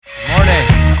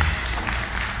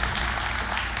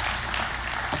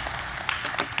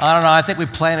I don't know. I think we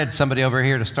planted somebody over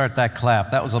here to start that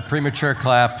clap. That was a premature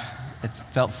clap. It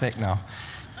felt fake now.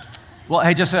 Well,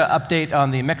 hey, just an update on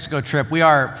the Mexico trip. We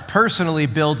are personally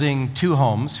building 2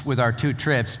 homes with our 2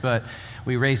 trips, but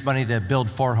we raised money to build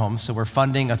 4 homes. So we're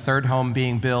funding a 3rd home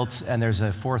being built, and there's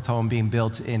a 4th home being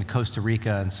built in Costa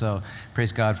Rica. And so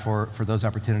praise God for those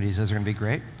opportunities. Those are going to be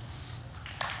great.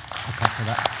 I'll clap for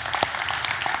that.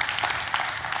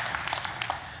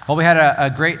 Well, we had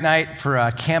a great night for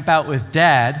a camp out with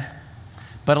Dad,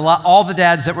 but all the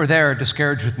dads that were there are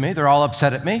discouraged with me. They're all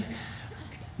upset at me.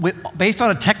 Based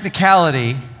on a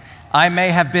technicality, I may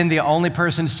have been the only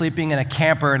person sleeping in a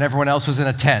camper and everyone else was in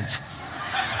a tent.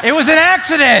 It was an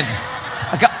accident.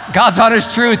 God's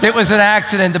honest truth, it was an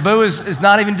accident. The boo is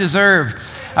not even deserved.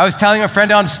 I was telling a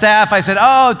friend on staff, I said,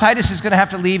 Titus is going to have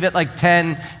to leave at like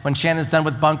 10 when Shannon's done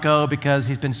with Bunko because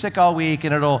he's been sick all week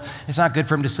and it's not good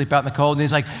for him to sleep out in the cold. And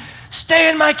he's like, stay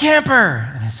in my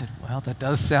camper. And I said, well, that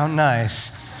does sound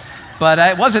nice. But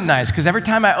it wasn't nice because every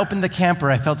time I opened the camper,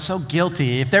 I felt so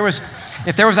guilty. If there was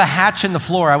a hatch in the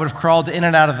floor, I would have crawled in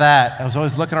and out of that. I was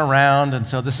always looking around, and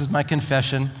so this is my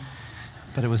confession.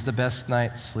 But it was the best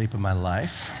night's sleep of my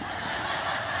life.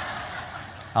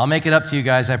 I'll make it up to you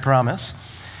guys, I promise.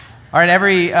 All right,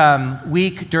 every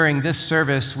week during this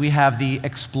service, we have the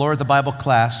Explore the Bible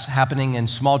class happening in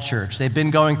small church. They've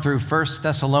been going through 1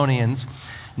 Thessalonians.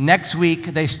 Next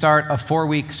week, they start a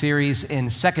 4-week series in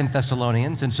 2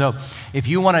 Thessalonians. And so if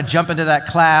you want to jump into that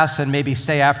class and maybe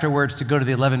stay afterwards to go to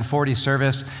the 11:40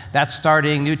 service, that's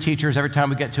starting. New teachers every time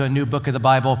we get to a new book of the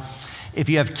Bible. If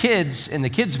you have kids in the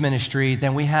kids ministry,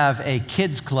 then we have a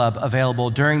kids club available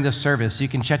during this service. You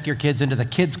can check your kids into the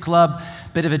kids club,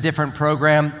 bit of a different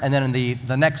program, and then in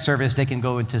the next service, they can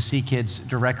go into See Kids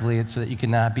directly so that you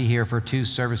can be here for 2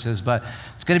 services. But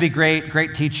it's going to be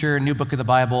great teacher, new book of the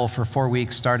Bible for 4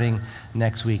 weeks starting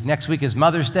next week. Next week is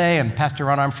Mother's Day, and Pastor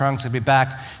Ron Armstrong's going to be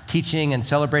back teaching and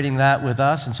celebrating that with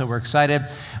us, and so we're excited.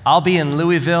 I'll be in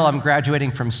Louisville. I'm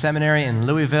graduating from seminary in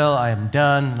Louisville. I am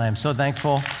done, and I am so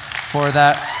thankful for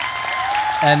that.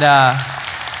 And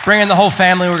bring in the whole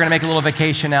family. We're going to make a little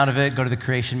vacation out of it, go to the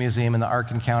Creation Museum and the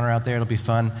Ark Encounter out there. It'll be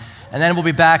fun. And then we'll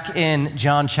be back in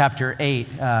John chapter 8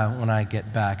 when I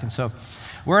get back. And so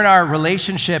we're in our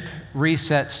Relationship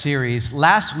Reset series.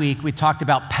 Last week, we talked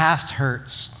about past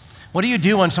hurts. What do you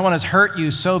do when someone has hurt you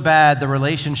so bad the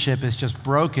relationship is just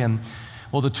broken?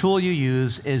 Well, the tool you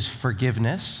use is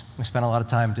forgiveness. We spent a lot of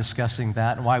time discussing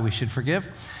that and why we should forgive.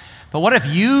 But what if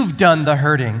you've done the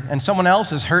hurting and someone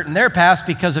else is hurt in their past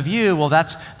because of you? Well,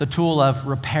 that's the tool of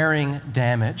repairing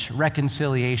damage,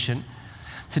 reconciliation.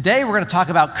 Today, we're going to talk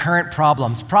about current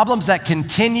problems that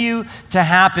continue to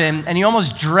happen, and you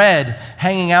almost dread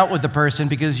hanging out with the person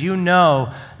because you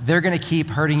know they're going to keep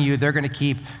hurting you, they're going to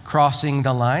keep crossing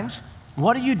the lines.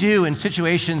 What do you do in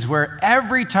situations where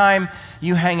every time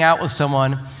you hang out with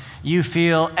someone, you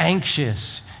feel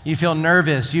anxious, you feel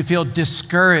nervous, you feel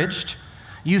discouraged?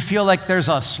 You feel like there's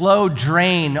a slow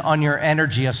drain on your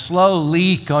energy, a slow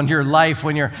leak on your life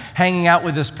when you're hanging out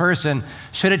with this person.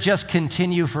 Should it just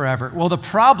continue forever? Well, the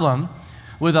problem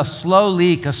with a slow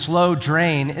leak, a slow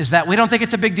drain, is that we don't think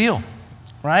it's a big deal,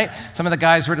 right? Some of the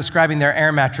guys were describing their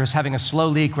air mattress having a slow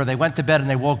leak where they went to bed and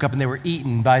they woke up and they were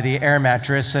eaten by the air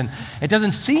mattress, and it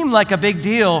doesn't seem like a big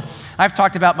deal. I've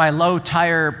talked about my low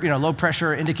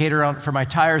pressure indicator for my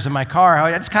tires in my car, how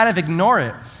I just kind of ignore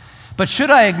it. But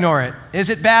should I ignore it? Is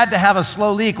it bad to have a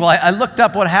slow leak? Well, I looked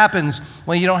up what happens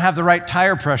when you don't have the right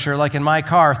tire pressure, like in my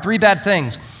car. 3 bad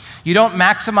things. You don't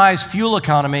maximize fuel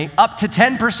economy up to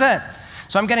 10%.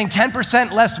 So I'm getting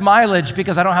 10% less mileage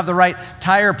because I don't have the right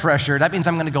tire pressure. That means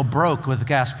I'm going to go broke with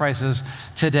gas prices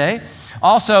today.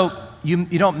 Also, you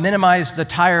don't minimize the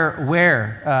tire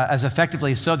wear as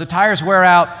effectively. So the tires wear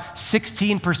out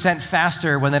 16%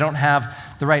 faster when they don't have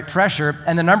the right pressure.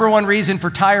 And the number one reason for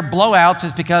tire blowouts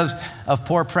is because of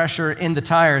poor pressure in the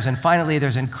tires. And finally,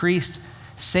 there's increased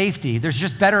safety. There's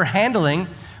just better handling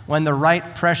when the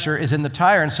right pressure is in the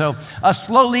tire. And so a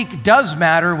slow leak does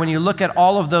matter when you look at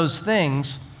all of those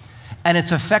things, and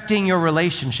it's affecting your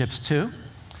relationships too.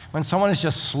 When someone is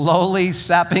just slowly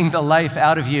sapping the life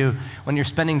out of you when you're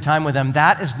spending time with them,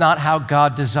 that is not how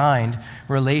God designed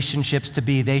relationships to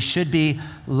be. They should be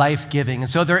life-giving. And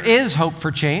so there is hope for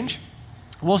change.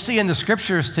 We'll see in the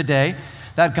scriptures today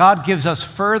that God gives us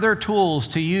further tools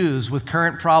to use with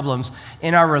current problems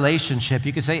in our relationship.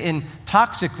 You could say in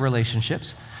toxic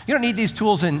relationships. You don't need these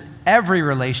tools in every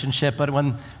relationship, but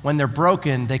when they're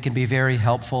broken, they can be very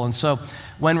helpful. And so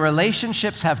when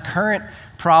relationships have current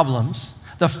problems,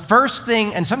 the first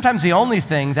thing, and sometimes the only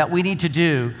thing that we need to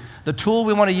do, the tool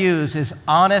we want to use is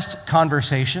honest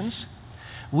conversations.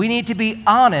 We need to be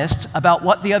honest about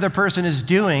what the other person is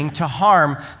doing to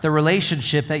harm the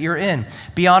relationship that you're in.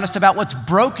 Be honest about what's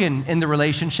broken in the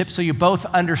relationship so you both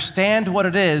understand what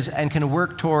it is and can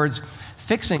work towards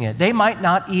fixing it. They might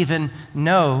not even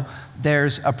know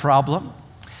there's a problem.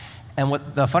 And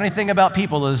what the funny thing about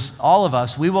people is, all of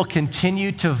us, we will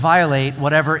continue to violate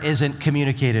whatever isn't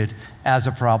communicated as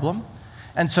a problem.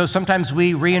 And so sometimes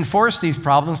we reinforce these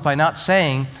problems by not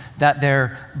saying that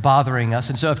they're bothering us.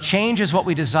 And so if change is what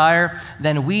we desire,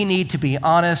 then we need to be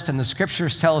honest, and the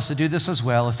scriptures tell us to do this as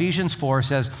well. Ephesians 4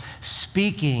 says,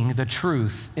 speaking the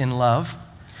truth in love,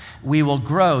 we will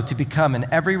grow to become in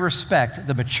every respect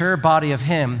the mature body of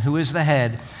Him who is the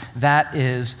head, that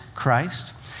is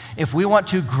Christ. If we want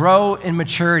to grow in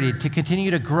maturity, to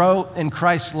continue to grow in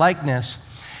Christ's likeness,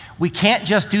 we can't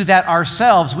just do that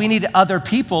ourselves. We need other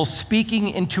people speaking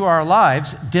into our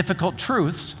lives difficult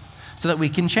truths so that we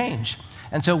can change.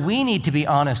 And so we need to be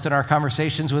honest in our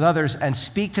conversations with others and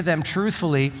speak to them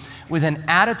truthfully with an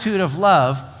attitude of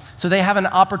love so they have an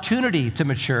opportunity to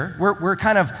mature. We're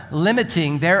kind of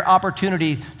limiting their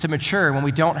opportunity to mature when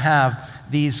we don't have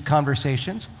these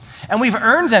conversations. And we've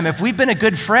earned them. If we've been a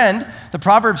good friend, the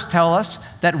Proverbs tell us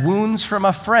that wounds from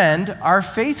a friend are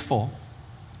faithful.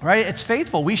 Right? It's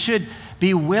faithful. We should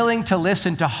be willing to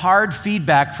listen to hard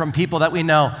feedback from people that we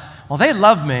know, well, they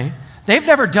love me. They've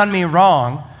never done me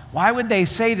wrong. Why would they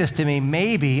say this to me?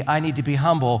 Maybe I need to be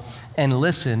humble and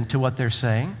listen to what they're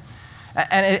saying.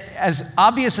 And as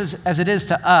obvious as it is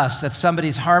to us that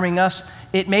somebody's harming us,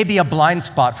 it may be a blind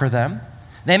spot for them.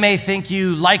 They may think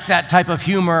you like that type of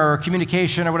humor or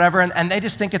communication or whatever, and they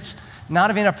just think it's not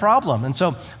even a problem. And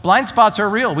so blind spots are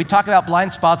real. We talk about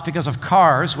blind spots because of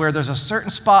cars, where there's a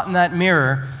certain spot in that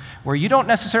mirror where you don't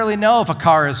necessarily know if a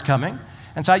car is coming.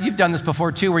 And so you've done this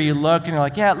before too, where you look and you're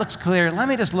like, yeah, it looks clear. Let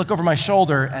me just look over my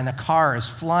shoulder, and a car is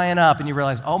flying up, and you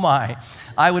realize, oh my,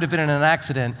 I would have been in an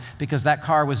accident because that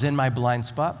car was in my blind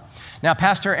spot. Now,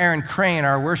 Pastor Aaron Crane,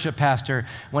 our worship pastor,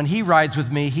 when he rides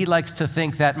with me, he likes to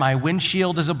think that my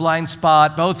windshield is a blind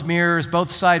spot, both mirrors,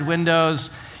 both side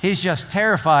windows. He's just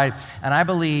terrified. And I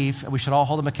believe, and we should all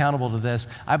hold him accountable to this,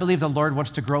 I believe the Lord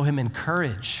wants to grow him in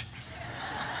courage.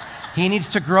 He needs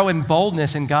to grow in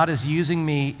boldness, and God is using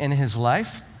me in his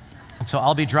life. And so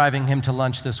I'll be driving him to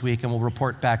lunch this week, and we'll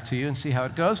report back to you and see how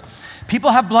it goes.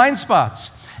 People have blind spots,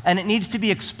 and it needs to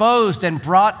be exposed and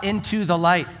brought into the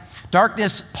light.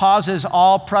 Darkness pauses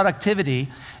all productivity,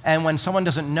 and when someone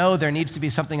doesn't know there needs to be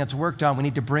something that's worked on, we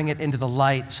need to bring it into the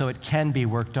light so it can be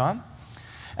worked on.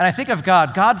 And I think of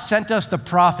God. God sent us the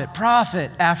prophet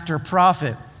after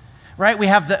prophet, right? We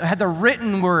had the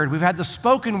written word, we've had the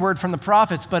spoken word from the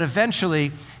prophets, but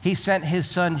eventually he sent his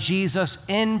son Jesus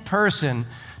in person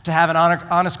to have an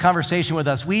honest conversation with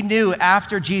us. We knew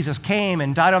after Jesus came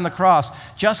and died on the cross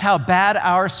just how bad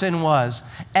our sin was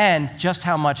and just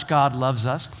how much God loves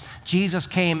us. Jesus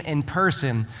came in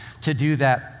person to do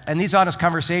that. And these honest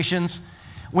conversations,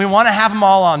 we want to have them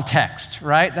all on text,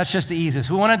 right? That's just the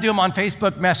easiest. We want to do them on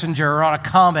Facebook Messenger or on a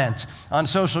comment on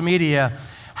social media.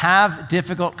 Have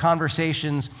difficult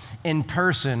conversations in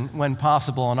person when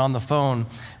possible and on the phone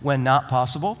when not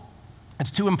possible.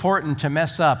 It's too important to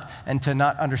mess up and to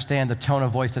not understand the tone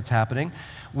of voice that's happening.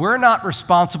 We're not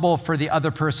responsible for the other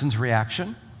person's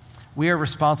reaction. We are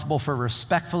responsible for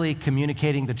respectfully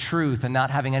communicating the truth and not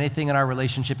having anything in our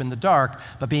relationship in the dark,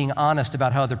 but being honest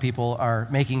about how other people are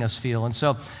making us feel. And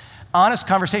so, honest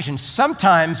conversation.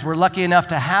 Sometimes we're lucky enough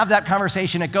to have that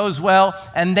conversation, it goes well,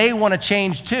 and they want to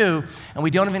change too, and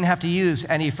we don't even have to use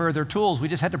any further tools. We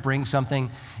just had to bring something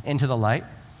into the light.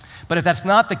 But if that's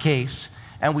not the case,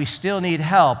 and we still need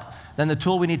help, then the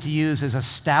tool we need to use is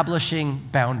establishing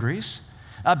boundaries.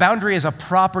 A boundary is a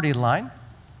property line.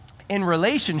 In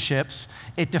relationships,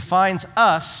 it defines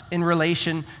us in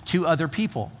relation to other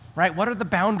people, right? What are the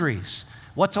boundaries?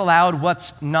 What's allowed,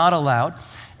 what's not allowed?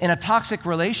 In a toxic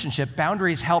relationship,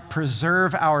 boundaries help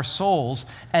preserve our souls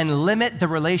and limit the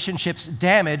relationship's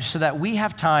damage so that we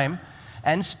have time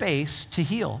and space to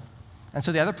heal. And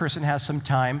so the other person has some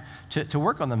time to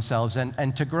work on themselves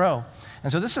and to grow.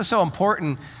 And so this is so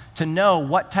important to know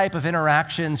what type of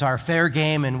interactions are fair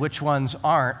game and which ones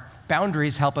aren't.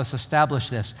 Boundaries help us establish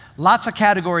this. Lots of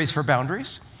categories for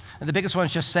boundaries. And the biggest one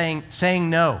is just saying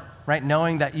no, right?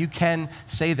 Knowing that you can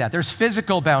say that. There's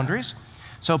physical boundaries.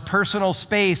 So personal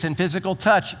space and physical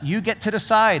touch, you get to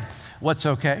decide what's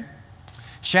okay.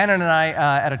 Shannon and I,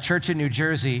 at a church in New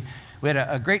Jersey, we had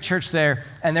a great church there,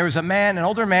 and there was an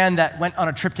older man that went on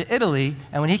a trip to Italy,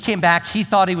 and when he came back, he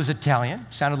thought he was Italian.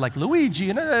 Sounded like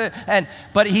Luigi,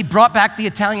 but he brought back the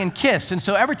Italian kiss. And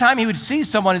so every time he would see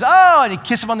someone, and he'd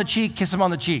kiss him on the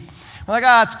cheek, We're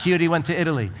like, it's cute, he went to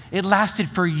Italy. It lasted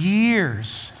for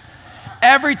years.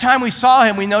 Every time we saw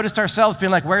him, we noticed ourselves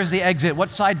being like, where's the exit? What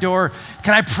side door?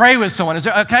 Can I pray with someone?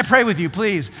 Can I pray with you,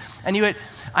 please? And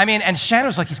and Shannon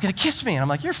was like, he's going to kiss me. And I'm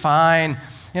like, you're fine.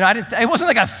 It wasn't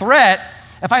like a threat.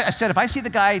 If I see the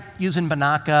guy using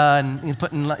Banaka and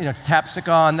putting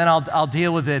chapstick on, then I'll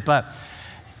deal with it. But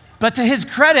to his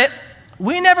credit,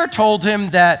 we never told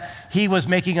him that he was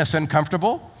making us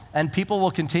uncomfortable, and people will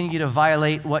continue to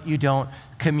violate what you don't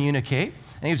communicate.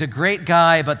 And he was a great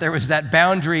guy, but there was that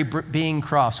boundary being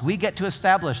crossed. We get to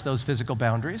establish those physical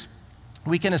boundaries.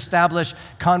 We can establish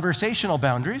conversational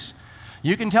boundaries.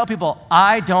 You can tell people,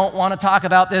 I don't want to talk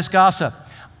about this gossip.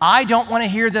 I don't want to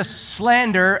hear this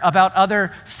slander about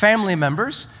other family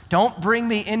members. Don't bring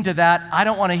me into that. I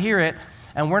don't want to hear it.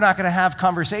 And we're not going to have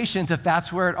conversations if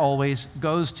that's where it always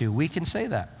goes to. We can say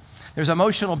that. There's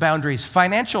emotional boundaries,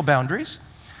 financial boundaries.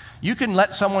 You can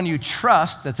let someone you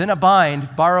trust that's in a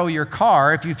bind borrow your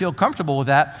car if you feel comfortable with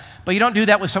that, but you don't do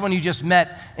that with someone you just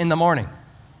met in the morning.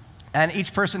 And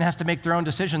each person has to make their own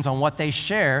decisions on what they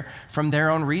share from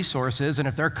their own resources, and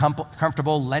if they're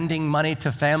comfortable lending money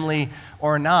to family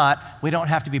or not, we don't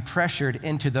have to be pressured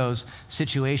into those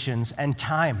situations. And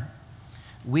time.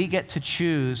 We get to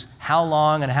choose how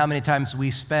long and how many times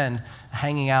we spend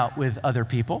hanging out with other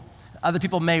people. Other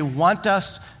people may want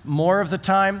us more of the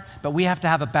time, but we have to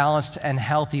have a balanced and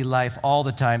healthy life all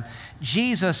the time.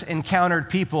 Jesus encountered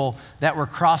people that were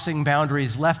crossing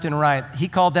boundaries left and right. He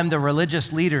called them the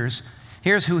religious leaders.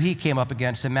 Here's who he came up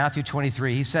against in Matthew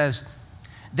 23. He says,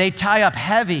 they tie up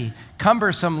heavy,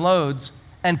 cumbersome loads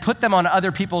and put them on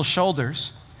other people's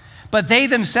shoulders, but they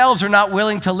themselves are not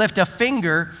willing to lift a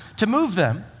finger to move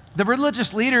them. The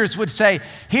religious leaders would say,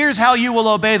 here's how you will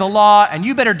obey the law, and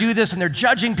you better do this, and they're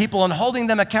judging people and holding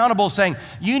them accountable, saying,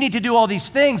 you need to do all these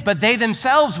things, but they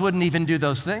themselves wouldn't even do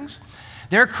those things.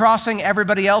 They're crossing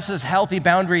everybody else's healthy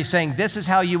boundaries, saying, this is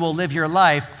how you will live your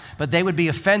life, but they would be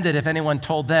offended if anyone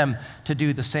told them to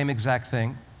do the same exact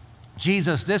thing.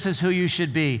 Jesus, this is who you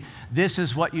should be. This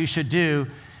is what you should do.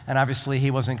 And obviously,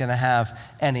 he wasn't going to have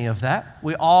any of that.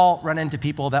 We all run into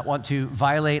people that want to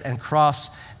violate and cross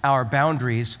our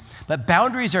boundaries. But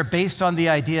boundaries are based on the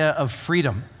idea of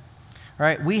freedom,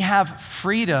 right? We have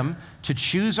freedom to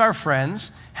choose our friends,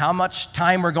 how much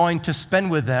time we're going to spend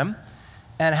with them,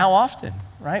 and how often,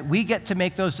 right? We get to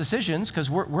make those decisions because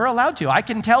we're allowed to. I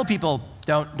can tell people,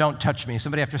 don't touch me.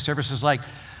 Somebody after service is like,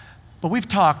 but we've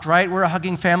talked, right? We're a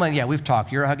hugging family. Yeah, we've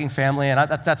talked. You're a hugging family, and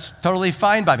that's totally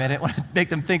fine by me. I didn't want to make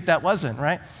them think that wasn't,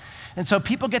 right? And so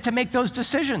people get to make those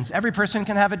decisions. Every person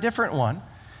can have a different one.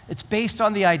 It's based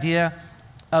on the idea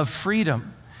of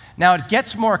freedom. Now, it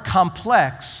gets more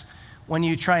complex when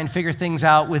you try and figure things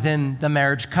out within the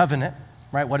marriage covenant,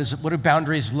 right? What do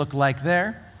boundaries look like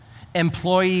there?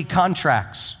 Employee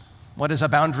contracts. What does a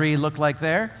boundary look like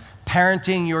there?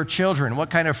 Parenting your children. What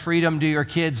kind of freedom do your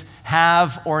kids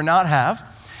have or not have?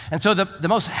 And so the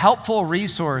most helpful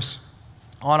resource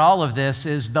on all of this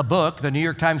is the book, the New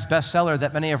York Times bestseller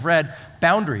that many have read,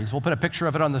 Boundaries. We'll put a picture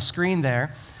of it on the screen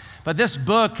there. But this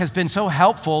book has been so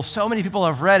helpful. So many people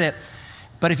have read it.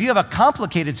 But if you have a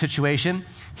complicated situation,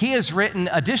 he has written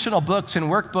additional books and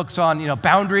workbooks on,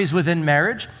 boundaries within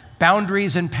marriage,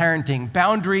 boundaries in parenting,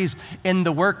 boundaries in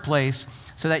the workplace,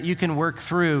 so that you can work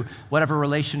through whatever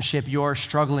relationship you're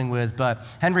struggling with. But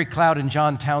Henry Cloud and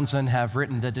John Townsend have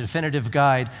written the definitive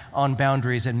guide on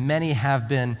boundaries, and many have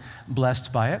been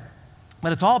blessed by it.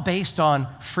 But it's all based on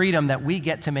freedom that we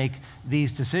get to make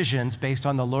these decisions based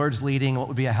on the Lord's leading, what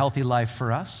would be a healthy life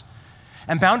for us.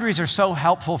 And boundaries are so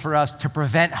helpful for us to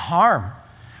prevent harm.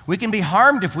 We can be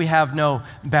harmed if we have no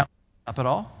boundaries up at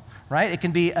all, right? It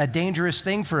can be a dangerous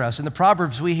thing for us. In the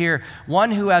Proverbs, we hear,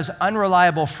 one who has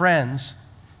unreliable friends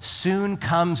soon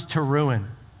comes to ruin.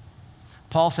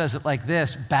 Paul says it like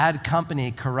this: bad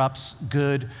company corrupts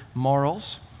good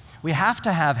morals. We have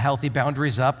to have healthy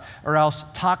boundaries up, or else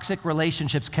toxic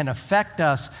relationships can affect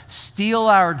us, steal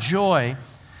our joy,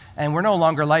 and we're no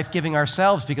longer life-giving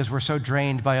ourselves because we're so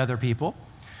drained by other people.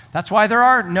 That's why there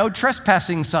are no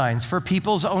trespassing signs, for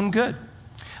people's own good.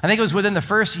 I think it was within the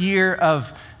first year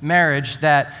of marriage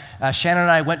that Shannon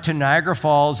and I went to Niagara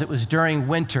Falls. It was during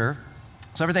winter.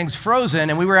 So everything's frozen,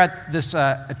 and we were at this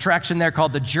attraction there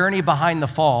called the Journey Behind the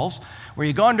Falls, where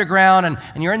you go underground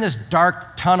and you're in this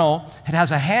dark tunnel. It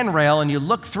has a handrail, and you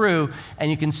look through,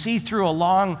 and you can see through a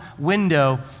long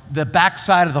window the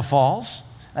backside of the falls,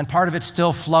 and part of it's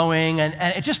still flowing, and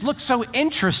it just looks so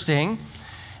interesting.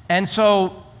 And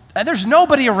so there's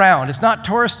nobody around. It's not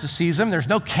tourist season. There's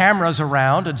no cameras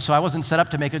around, and so I wasn't set up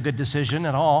to make a good decision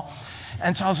at all.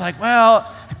 And so I was like,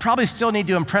 well, I probably still need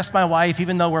to impress my wife,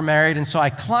 even though we're married. And so I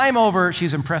climb over.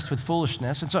 She's impressed with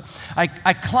foolishness. And so I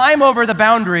climb over the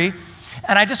boundary,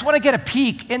 and I just want to get a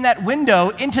peek in that window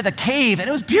into the cave. And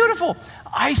it was beautiful.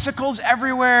 Icicles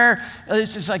everywhere.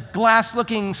 It's just like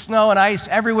glass-looking snow and ice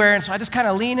everywhere. And so I just kind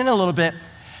of lean in a little bit.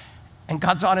 And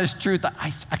God's honest truth,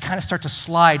 I kind of start to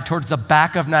slide towards the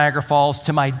back of Niagara Falls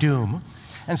to my doom.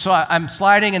 And so I'm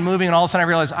sliding and moving, and all of a sudden I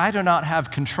realize I do not have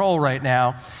control right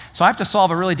now. So I have to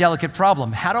solve a really delicate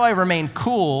problem. How do I remain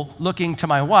cool looking to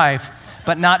my wife,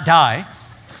 but not die?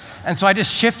 And so I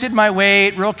just shifted my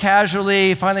weight real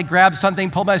casually, finally grabbed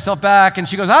something, pulled myself back, and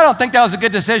she goes, I don't think that was a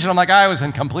good decision. I'm like, I was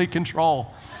in complete control.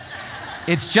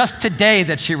 It's just today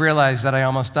that she realized that I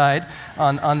almost died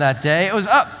on that day. It was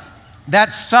up.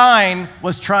 That sign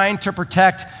was trying to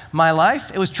protect my life.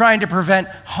 It was trying to prevent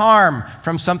harm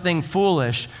from something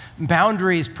foolish.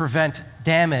 Boundaries prevent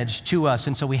damage to us,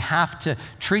 and so we have to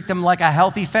treat them like a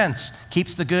healthy fence.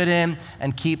 Keeps the good in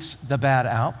and keeps the bad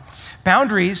out.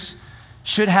 Boundaries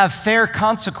should have fair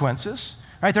consequences,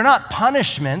 right? They're not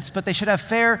punishments, but they should have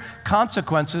fair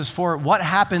consequences for what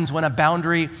happens when a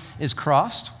boundary is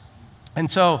crossed. And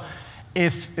so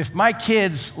if my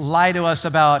kids lie to us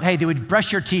about, hey, did we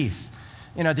brush your teeth?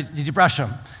 Did you brush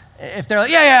them? If they're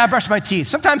like, yeah, I brushed my teeth.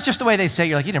 Sometimes just the way they say,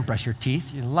 you're like, you didn't brush your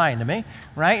teeth. You're lying to me,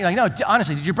 right? You're like, no,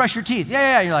 honestly, did you brush your teeth?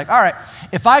 Yeah. You're like, all right.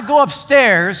 If I go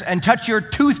upstairs and touch your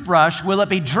toothbrush, will it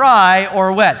be dry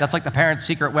or wet? That's like the parent's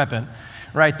secret weapon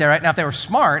right there. Right? Now, if they were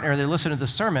smart or they listened to the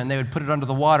sermon, they would put it under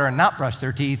the water and not brush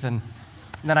their teeth, and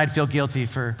then I'd feel guilty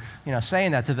for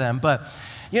saying that to them. But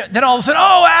then all of a sudden,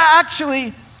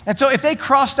 actually. And so if they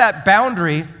cross that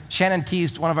boundary, Shannon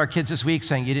teased one of our kids this week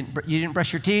saying, you didn't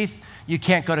brush your teeth? You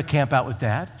can't go to camp out with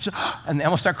Dad. And they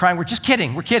almost start crying. We're just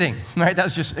kidding. We're kidding. Right? That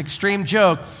was just an extreme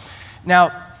joke.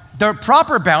 Now, the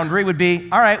proper boundary would be,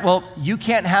 all right, well, you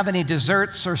can't have any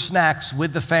desserts or snacks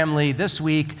with the family this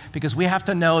week because we have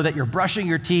to know that you're brushing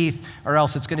your teeth, or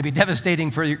else it's going to be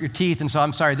devastating for your teeth. And so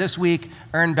I'm sorry, this week,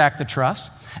 earn back the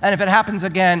trust. And if it happens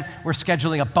again, we're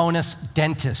scheduling a bonus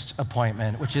dentist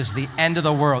appointment, which is the end of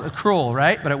the world. It's cruel,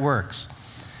 right? But it works.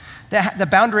 The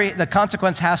boundary, the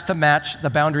consequence has to match the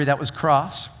boundary that was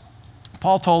crossed.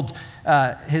 Paul told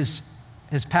his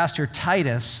pastor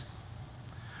Titus,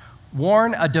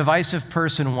 warn a divisive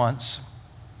person once,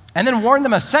 and then warn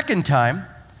them a second time,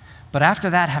 but after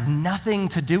that have nothing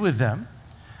to do with them.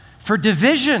 For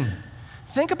division,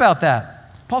 think about that.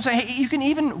 Paul said, hey, you can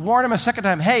even warn them a second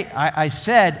time. Hey, I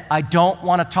said I don't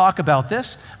want to talk about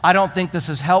this. I don't think this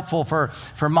is helpful for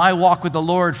my walk with the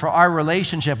Lord, for our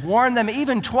relationship. Warn them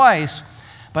even twice,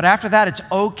 but after that, it's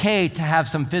okay to have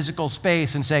some physical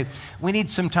space and say, we need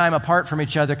some time apart from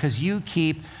each other because you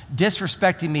keep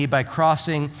disrespecting me by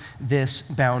crossing this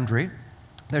boundary.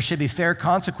 There should be fair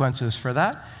consequences for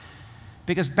that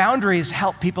because boundaries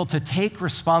help people to take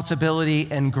responsibility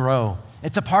and grow.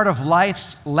 It's a part of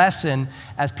life's lesson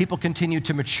as people continue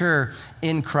to mature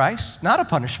in Christ, not a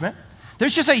punishment.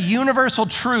 There's just a universal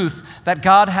truth that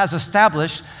God has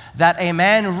established that a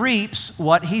man reaps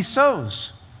what he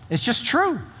sows. It's just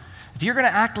true. If you're going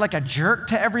to act like a jerk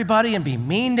to everybody and be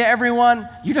mean to everyone,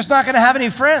 you're just not going to have any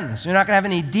friends. You're not going to have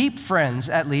any deep friends,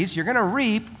 at least. You're going to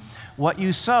reap what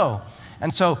you sow.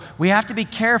 And so we have to be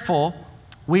careful.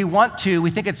 We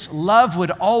think it's love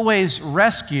would always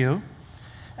rescue.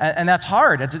 And that's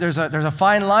hard. There's a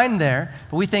fine line there.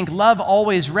 But we think love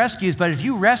always rescues. But if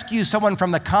you rescue someone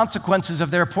from the consequences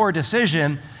of their poor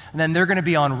decision, then they're going to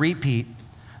be on repeat.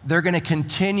 They're going to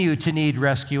continue to need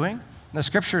rescuing. The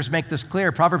scriptures make this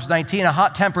clear. Proverbs 19, a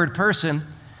hot-tempered person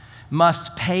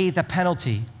must pay the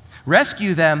penalty.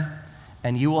 Rescue them,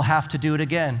 and you will have to do it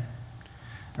again.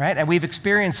 Right? And we've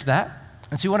experienced that.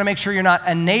 And so you want to make sure you're not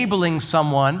enabling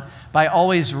someone by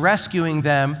always rescuing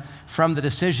them from the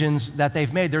decisions that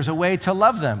they've made. There's a way to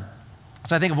love them.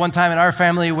 So I think of one time in our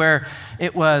family where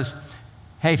it was,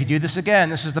 hey, if you do this again,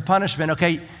 this is the punishment.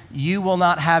 Okay, you will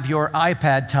not have your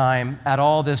iPad time at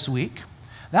all this week.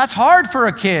 That's hard for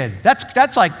a kid.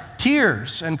 That's like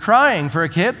tears and crying for a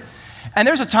kid. And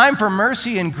there's a time for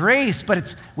mercy and grace,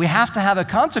 but we have to have a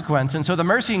consequence. And so the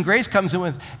mercy and grace comes in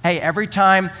with, hey, every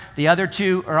time the other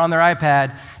two are on their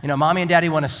iPad, mommy and daddy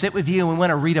want to sit with you and we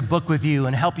want to read a book with you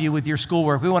and help you with your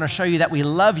schoolwork. We want to show you that we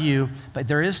love you, but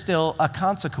there is still a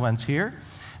consequence here.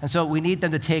 And so we need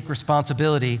them to take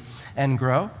responsibility and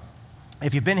grow.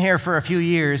 If you've been here for a few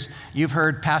years, you've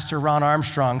heard Pastor Ron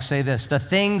Armstrong say this: the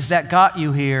things that got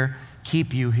you here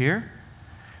keep you here.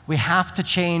 We have to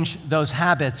change those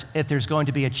habits if there's going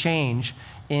to be a change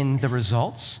in the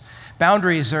results.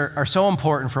 Boundaries are so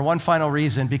important for one final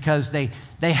reason, because they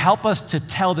help us to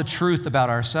tell the truth about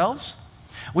ourselves.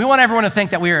 We want everyone to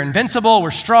think that we are invincible,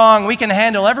 we're strong, we can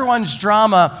handle everyone's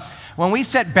drama. When we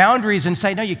set boundaries and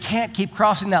say, no, you can't keep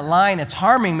crossing that line, it's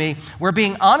harming me, we're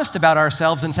being honest about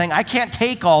ourselves and saying, I can't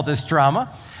take all this drama.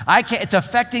 It's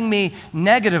affecting me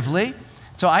negatively.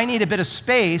 So I need a bit of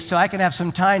space so I can have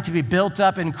some time to be built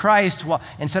up in Christ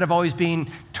instead of always being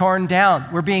torn down.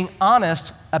 We're being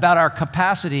honest about our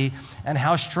capacity and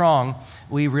how strong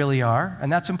we really are,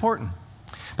 and that's important.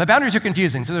 But boundaries are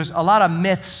confusing, so there's a lot of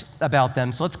myths about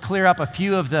them. So let's clear up a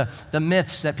few of the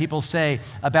myths that people say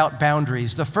about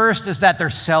boundaries. The first is that they're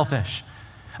selfish.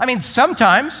 I mean,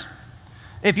 sometimes,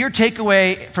 if your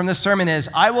takeaway from this sermon is,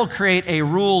 I will create a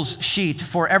rules sheet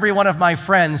for every one of my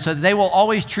friends so that they will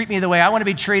always treat me the way I want to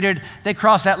be treated, they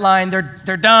cross that line,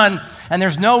 they're done, and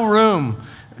there's no room,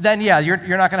 then yeah, you're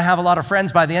not going to have a lot of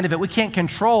friends by the end of it. We can't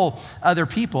control other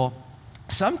people.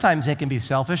 Sometimes they can be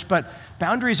selfish, but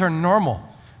boundaries are normal.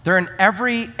 They're in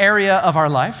every area of our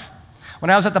life.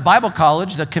 When I was at the Bible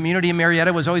college, the community in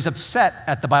Marietta was always upset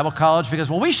at the Bible college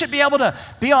because, well, we should be able to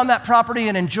be on that property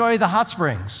and enjoy the hot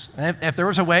springs. And if there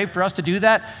was a way for us to do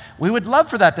that, we would love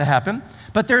for that to happen.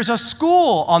 But there's a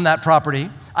school on that property.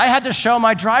 I had to show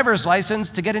my driver's license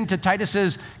to get into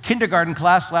Titus's kindergarten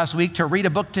class last week to read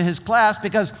a book to his class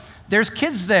because there's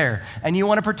kids there and you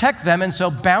want to protect them. And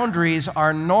so boundaries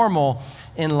are normal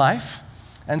in life.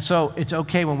 And so it's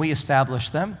okay when we establish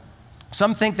them.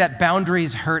 Some think that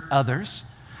boundaries hurt others,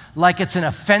 like it's an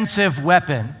offensive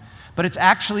weapon, but it's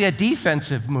actually a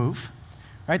defensive move,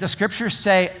 right? The scriptures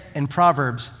say in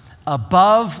Proverbs,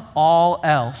 above all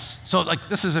else, so like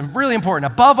this is really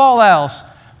important, above all else,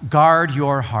 guard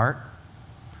your heart.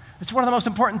 It's one of the most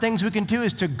important things we can do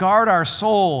is to guard our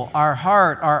soul, our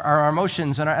heart, our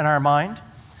emotions, and our mind.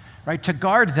 Right, to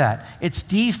guard that. It's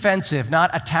defensive, not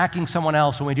attacking someone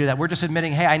else when we do that. We're just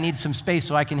admitting, hey, I need some space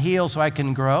so I can heal, so I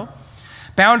can grow.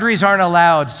 Boundaries aren't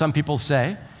allowed, some people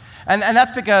say. And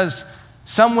that's because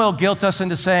some will guilt us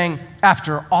into saying,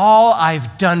 after all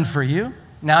I've done for you,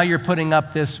 now you're putting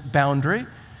up this boundary.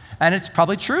 And it's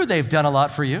probably true they've done a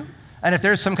lot for you. And if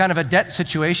there's some kind of a debt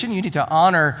situation, you need to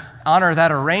honor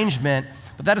that arrangement.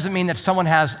 But that doesn't mean that someone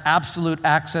has absolute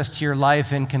access to your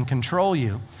life and can control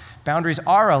you. Boundaries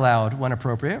are allowed when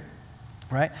appropriate,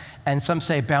 right? And some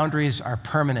say boundaries are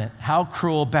permanent. How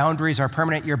cruel, boundaries are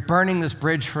permanent. You're burning this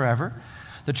bridge forever.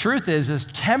 The truth is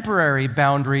temporary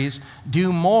boundaries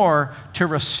do more to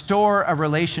restore a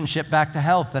relationship back to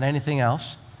health than anything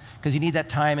else, because you need that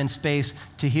time and space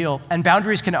to heal. And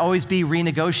boundaries can always be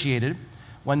renegotiated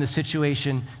when the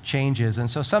situation changes. And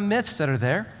so some myths that are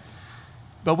there,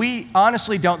 but we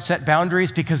honestly don't set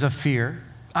boundaries because of fear.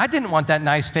 I didn't want that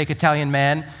nice fake Italian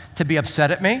man to be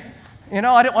upset at me.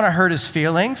 I didn't want to hurt his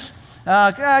feelings.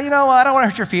 I don't want to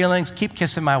hurt your feelings. Keep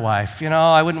kissing my wife.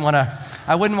 I wouldn't want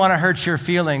to hurt your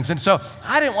feelings. And so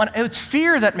it's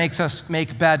fear that makes us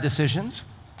make bad decisions.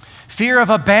 Fear of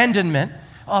abandonment.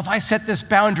 Oh, if I set this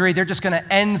boundary, they're just going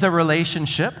to end the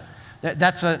relationship.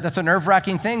 That's a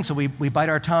nerve-wracking thing, so we bite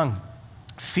our tongue.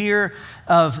 Fear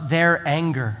of their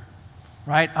anger,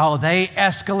 right? Oh, they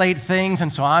escalate things,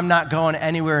 and so I'm not going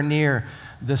anywhere near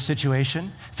the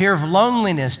situation. Fear of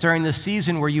loneliness during the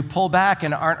season where you pull back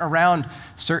and aren't around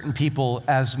certain people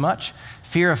as much.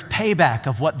 Fear of payback,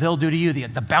 of what they'll do to you,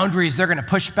 the boundaries they're going to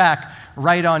push back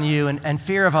right on you, and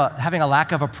fear of having a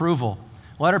lack of approval.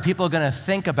 What are people going to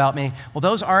think about me? Well,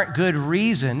 those aren't good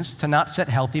reasons to not set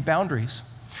healthy boundaries.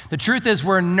 The truth is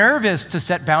we're nervous to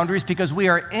set boundaries because we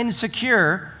are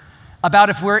insecure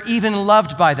about if we're even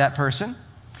loved by that person.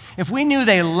 If we knew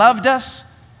they loved us,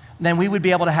 then we would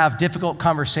be able to have difficult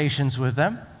conversations with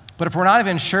them. But if we're not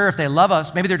even sure if they love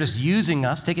us, maybe they're just using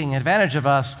us, taking advantage of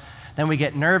us, then we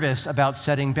get nervous about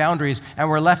setting boundaries, and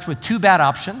we're left with two bad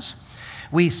options.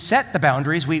 We set the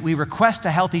boundaries, we request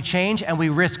a healthy change, and we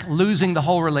risk losing the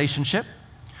whole relationship.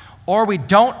 Or we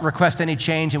don't request any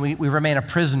change, and we remain a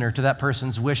prisoner to that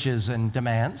person's wishes and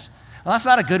demands. Well, that's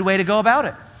not a good way to go about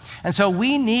it. And so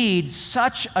we need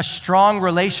such a strong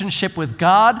relationship with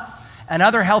God and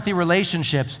other healthy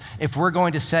relationships if we're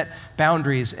going to set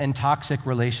boundaries in toxic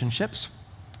relationships.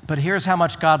 But here's how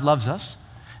much God loves us,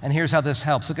 and here's how this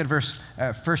helps. Look at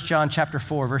 1 John chapter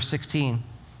 4, verse 16. It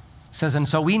says, and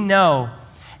so we know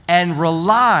and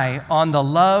rely on the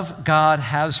love God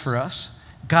has for us.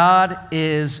 God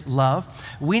is love.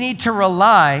 We need to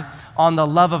rely on the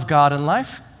love of God in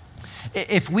life.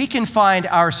 If we can find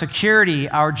our security,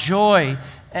 our joy,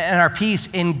 and our peace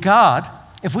in God,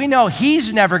 if we know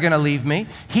He's never going to leave me,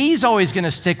 He's always going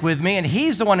to stick with me, and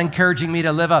He's the one encouraging me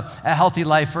to live a healthy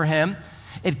life for Him,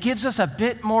 it gives us a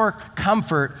bit more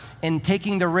comfort in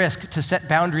taking the risk to set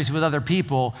boundaries with other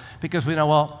people because we know,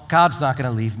 well, God's not going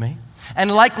to leave me.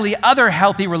 And likely other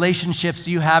healthy relationships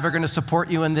you have are going to support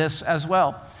you in this as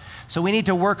well. So we need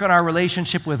to work on our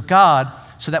relationship with God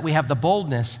so that we have the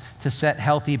boldness to set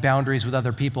healthy boundaries with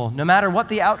other people. No matter what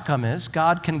the outcome is,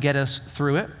 God can get us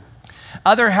through it.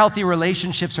 Other healthy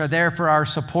relationships are there for our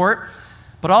support,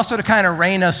 but also to kind of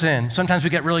rein us in. Sometimes we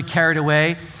get really carried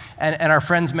away, and our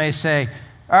friends may say,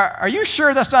 are you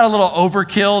sure that's not a little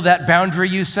overkill, that boundary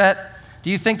you set? Do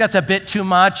you think that's a bit too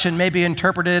much and maybe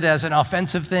interpreted as an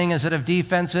offensive thing instead of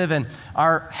defensive? And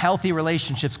our healthy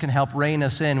relationships can help rein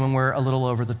us in when we're a little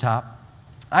over the top.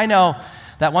 I know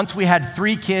that once we had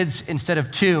 3 kids instead of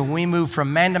 2, we moved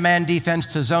from man-to-man defense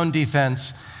to zone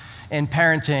defense in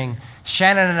parenting.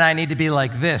 Shannon and I need to be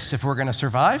like this if we're going to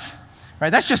survive. Right?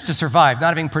 That's just to survive, not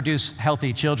having produced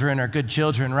healthy children or good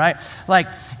children, right? Like,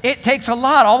 it takes a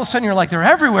lot. All of a sudden, you're like, they're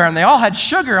everywhere, and they all had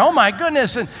sugar. Oh, my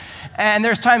goodness. And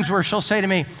there's times where she'll say to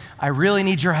me, I really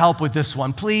need your help with this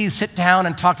one. Please sit down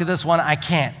and talk to this one. I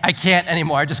can't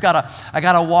anymore. I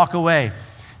gotta walk away.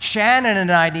 Shannon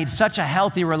and I need such a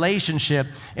healthy relationship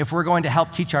if we're going to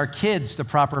help teach our kids the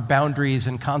proper boundaries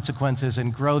and consequences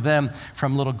and grow them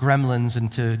from little gremlins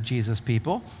into Jesus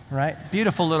people, right?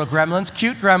 Beautiful little gremlins,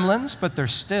 cute gremlins, but they're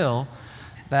still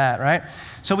that, right?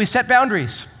 So we set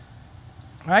boundaries,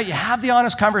 right? You have the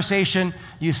honest conversation,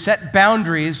 you set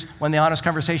boundaries when the honest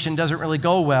conversation doesn't really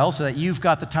go well so that you've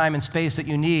got the time and space that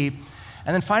you need.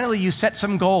 And then finally, you set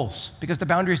some goals because the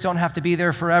boundaries don't have to be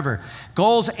there forever.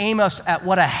 Goals aim us at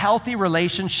what a healthy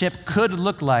relationship could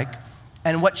look like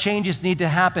and what changes need to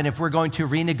happen if we're going to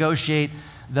renegotiate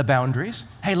the boundaries.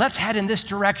 Hey, let's head in this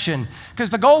direction. Because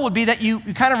the goal would be that you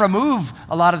kind of remove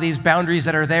a lot of these boundaries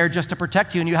that are there just to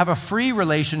protect you, and you have a free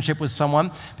relationship with someone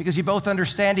because you both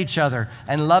understand each other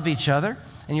and love each other,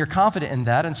 and you're confident in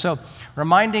that. And so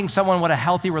reminding someone what a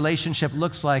healthy relationship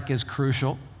looks like is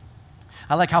crucial.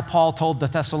 I like how Paul told the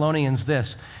Thessalonians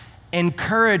this: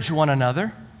 encourage one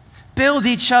another, build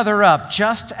each other up,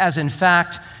 just as in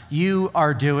fact you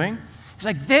are doing. He's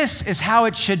like, this is how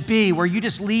it should be, where you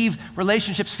just leave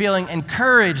relationships feeling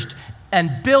encouraged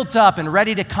and built up and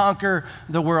ready to conquer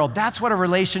the world. That's what a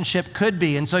relationship could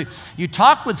be. And so you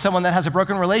talk with someone that has a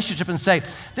broken relationship and say,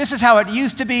 this is how it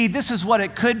used to be, this is what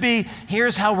it could be,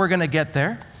 here's how we're gonna get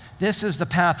there. This is the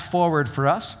path forward for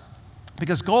us.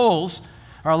 Because goals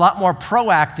are a lot more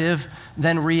proactive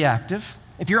than reactive.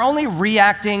 If you're only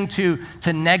reacting to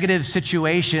negative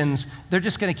situations, they're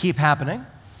just gonna keep happening,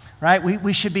 right?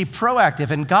 We should be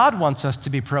proactive, and God wants us to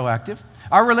be proactive.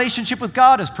 Our relationship with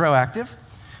God is proactive.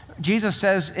 Jesus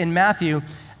says in Matthew,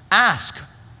 ask,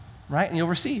 right, and you'll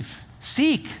receive.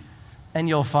 Seek, and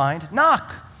you'll find.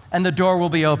 Knock, and the door will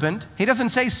be opened. He doesn't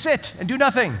say sit and do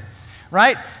nothing,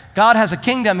 right? God has a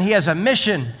kingdom, He has a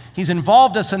mission. He's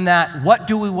involved us in that. What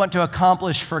do we want to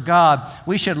accomplish for God?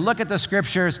 We should look at the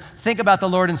scriptures, think about the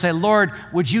Lord, and say, Lord,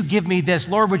 would you give me this?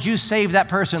 Lord, would you save that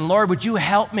person? Lord, would you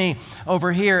help me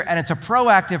over here? And it's a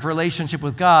proactive relationship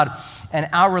with God, and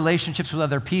our relationships with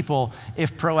other people,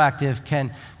 if proactive,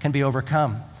 can be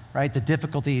overcome, right? The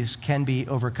difficulties can be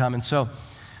overcome. And so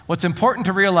what's important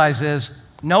to realize is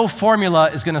no formula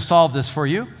is going to solve this for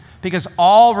you, because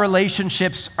all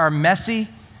relationships are messy.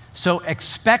 So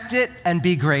expect it and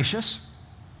be gracious.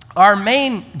 Our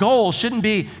main goal shouldn't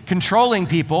be controlling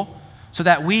people so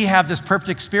that we have this perfect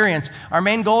experience. Our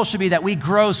main goal should be that we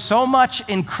grow so much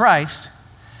in Christ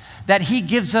that He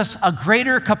gives us a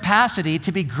greater capacity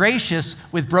to be gracious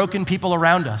with broken people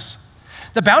around us.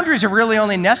 The boundaries are really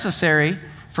only necessary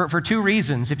for 2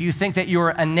 reasons. If you think that you're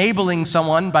enabling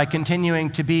someone by continuing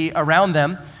to be around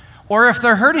them, or if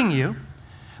they're hurting you.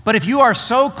 But if you are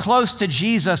so close to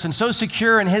Jesus and so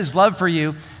secure in His love for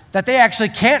you that they actually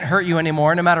can't hurt you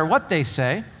anymore, no matter what they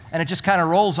say, and it just kind of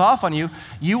rolls off on you,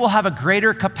 you will have a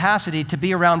greater capacity to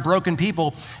be around broken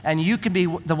people, and you can be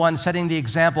the one setting the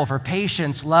example for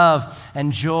patience, love,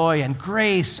 and joy, and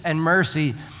grace, and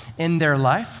mercy in their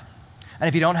life. And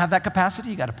if you don't have that capacity,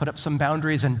 you got to put up some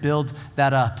boundaries and build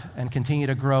that up and continue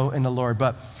to grow in the Lord.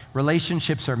 But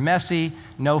relationships are messy.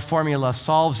 No formula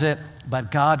solves it,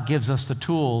 but God gives us the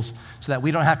tools so that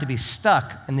we don't have to be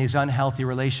stuck in these unhealthy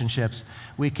relationships.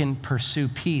 We can pursue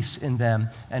peace in them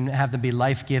and have them be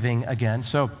life-giving again.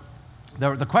 So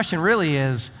the question really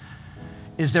is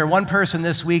there one person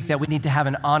this week that we need to have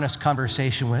an honest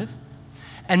conversation with?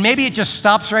 And maybe it just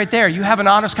stops right there. You have an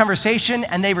honest conversation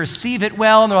and they receive it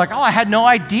well and they're like, oh, I had no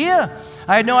idea.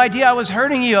 I was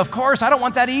hurting you. Of course, I don't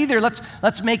want that either.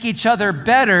 Let's make each other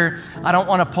better. I don't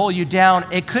want to pull you down.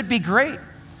 It could be great.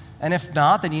 And if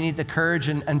not, then you need the courage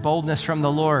and boldness from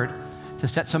the Lord to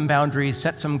set some boundaries,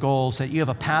 set some goals, that you have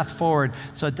a path forward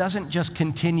so it doesn't just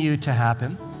continue to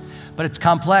happen. But it's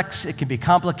complex, it can be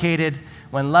complicated.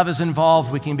 When love is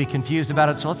involved, we can be confused about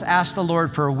it. So let's ask the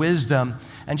Lord for wisdom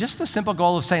and just the simple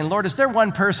goal of saying, Lord, is there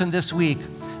one person this week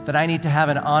that I need to have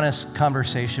an honest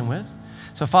conversation with?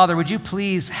 So Father, would you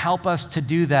please help us to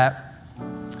do that?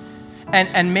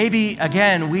 And maybe,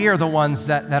 again, we are the ones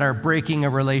that are breaking a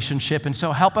relationship. And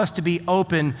so help us to be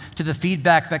open to the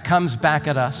feedback that comes back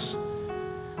at us.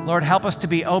 Lord, help us to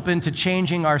be open to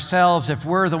changing ourselves if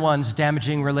we're the ones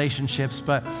damaging relationships.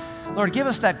 But Lord, give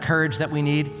us that courage that we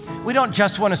need. We don't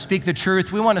just want to speak the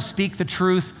truth. We want to speak the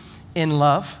truth in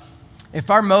love. If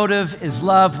our motive is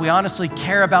love, we honestly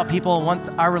care about people,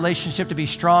 want our relationship to be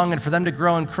strong and for them to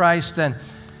grow in Christ, then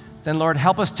Lord,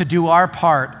 help us to do our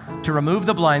part to remove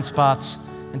the blind spots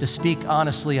and to speak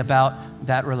honestly about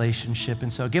that relationship.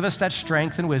 And so give us that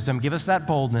strength and wisdom. Give us that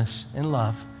boldness in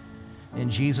love. In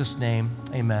Jesus' name,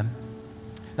 amen.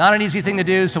 Not an easy thing to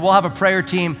do, so we'll have a prayer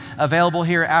team available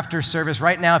here after service.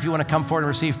 Right now, if you want to come forward and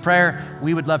receive prayer,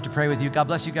 we would love to pray with you. God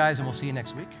bless you guys, and we'll see you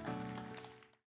next week.